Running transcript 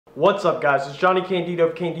What's up guys, it's Johnny Candido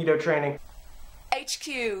of Candido Training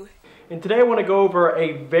HQ. and today I want to go over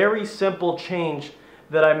a very simple change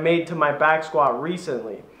that I made to my back squat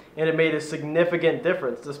recently, and it made a significant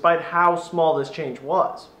difference despite how small this change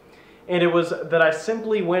was. And it was that I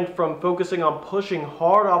simply went from focusing on pushing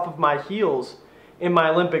hard off of my heels in my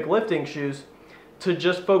Olympic lifting shoes to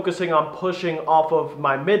just focusing on pushing off of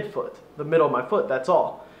my midfoot, the middle of my foot, that's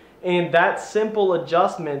all. And that simple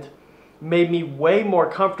adjustment made me way more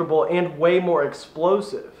comfortable and way more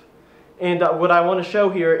explosive. And what I want to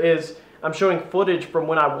show here is I'm showing footage from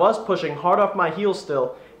when I was pushing hard off my heels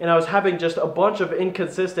still, and I was having just a bunch of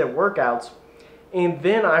inconsistent workouts. And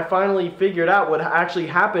then I finally figured out what actually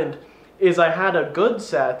happened is I had a good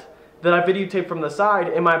set that I videotaped from the side,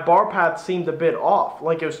 and my bar path seemed a bit off,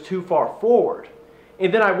 like it was too far forward.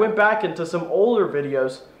 And then I went back into some older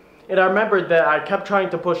videos, and I remembered that I kept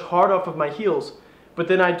trying to push hard off of my heels, but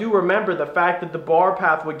then I do remember the fact that the bar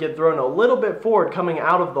path would get thrown a little bit forward coming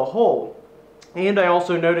out of the hole. And I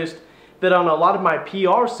also noticed that on a lot of my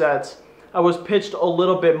PR sets, I was pitched a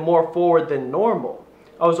little bit more forward than normal.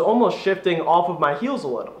 I was almost shifting off of my heels a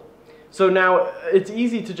little. So now it's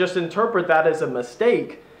easy to just interpret that as a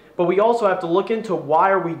mistake, but we also have to look into why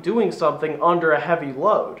are we doing something under a heavy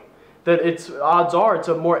load. That odds are it's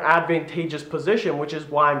a more advantageous position, which is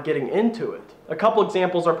why I'm getting into it. A couple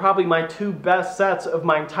examples are probably my two best sets of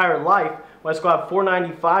my entire life, when I squatted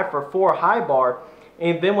 495 for 4 high bar,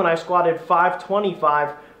 and then when I squatted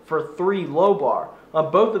 525 for 3 low bar. On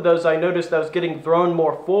both of those I noticed I was getting thrown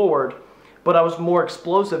more forward, but I was more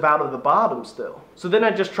explosive out of the bottom still. So then I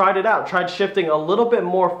just tried it out, tried shifting a little bit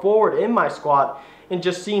more forward in my squat and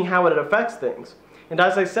just seeing how it affects things. And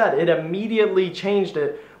as I said, it immediately changed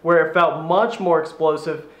it where it felt much more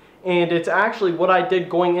explosive, and it's actually what I did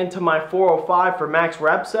going into my 405 for max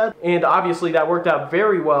rep set, and obviously that worked out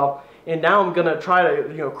very well. And now I'm gonna try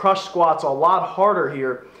to crush squats a lot harder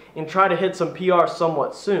here and try to hit some PR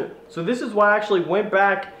somewhat soon. So this is why I actually went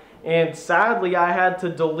back, and sadly I had to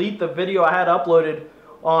delete the video I had uploaded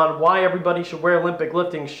on why everybody should wear Olympic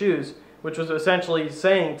lifting shoes, which was essentially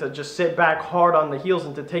saying to just sit back hard on the heels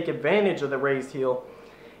and to take advantage of the raised heel.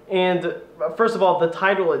 And first of all, the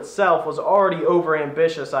title itself was already over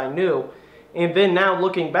ambitious, I knew. And then now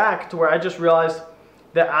looking back to where I just realized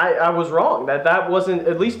that I was wrong, that wasn't,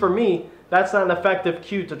 at least for me, that's not an effective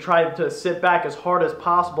cue to try to sit back as hard as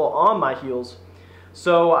possible on my heels.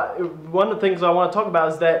 So one of the things I want to talk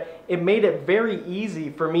about is that it made it very easy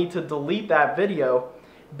for me to delete that video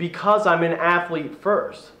because I'm an athlete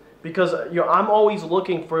first. Because I'm always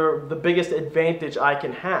looking for the biggest advantage I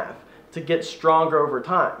can have to get stronger over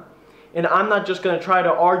time. And I'm not just going to try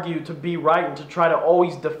to argue to be right and to try to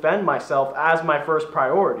always defend myself as my first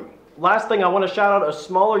priority. Last thing, I want to shout out a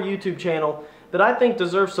smaller YouTube channel that I think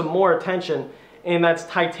deserves some more attention, and that's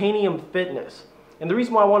Titanium Fitness. And the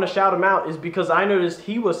reason why I want to shout him out is because I noticed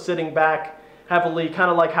he was sitting back heavily,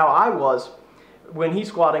 kind of like how I was when he's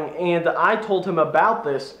squatting, and I told him about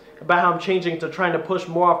this, about how I'm changing to trying to push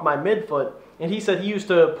more off my midfoot. And he said he used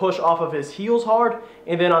to push off of his heels hard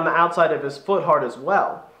and then on the outside of his foot hard as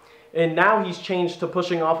well. And now he's changed to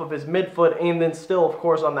pushing off of his midfoot and then still, of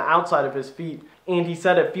course, on the outside of his feet. And he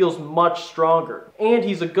said it feels much stronger. And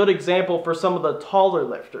he's a good example for some of the taller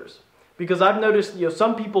lifters. Because I've noticed,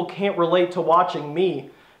 some people can't relate to watching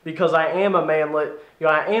me because I am a manlet.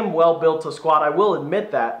 I am well built to squat, I will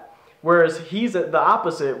admit that. Whereas he's the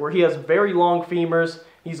opposite, where he has very long femurs,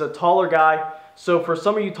 he's a taller guy. So for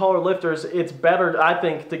some of you taller lifters, it's better, I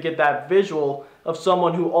think, to get that visual of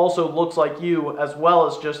someone who also looks like you, as well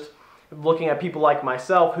as just looking at people like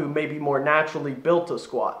myself who may be more naturally built to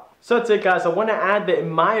squat. So that's it, guys. I want to add that in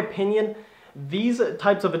my opinion, these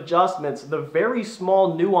types of adjustments, the very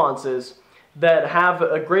small nuances that have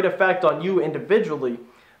a great effect on you individually,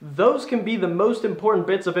 those can be the most important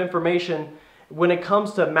bits of information when it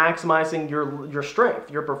comes to maximizing your strength,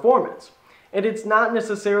 your performance. And it's not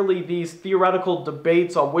necessarily these theoretical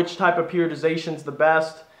debates on which type of periodization is the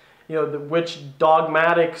best, which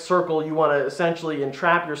dogmatic circle you want to essentially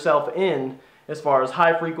entrap yourself in as far as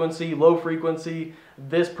high frequency, low frequency,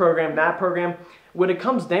 this program, that program. When it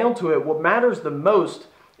comes down to it, what matters the most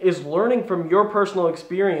is learning from your personal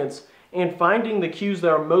experience and finding the cues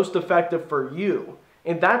that are most effective for you.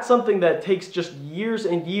 And that's something that takes just years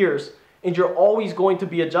and years, and you're always going to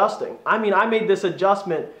be adjusting. I mean, I made this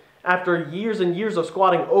adjustment after years and years of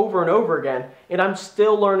squatting over and over again, and I'm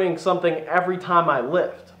still learning something every time I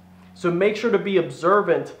lift. So make sure to be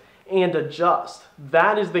observant and adjust.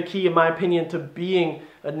 That is the key, in my opinion, to being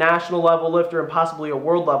a national level lifter and possibly a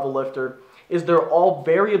world level lifter, is they're all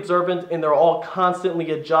very observant and they're all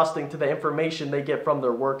constantly adjusting to the information they get from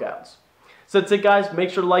their workouts. So that's it, guys. Make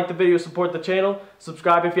sure to like the video, support the channel,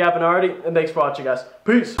 subscribe if you haven't already, and thanks for watching, guys.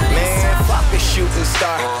 Peace. Man, fuck a shooting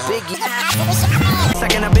star. Biggie.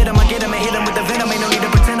 Second I bit him, I get him and hit him with the venom. Ain't no need to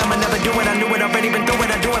pretend I'ma never do it. I knew it, already been through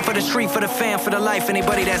it. I do it for the street, for the fam, for the life.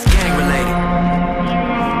 Anybody that's gang related.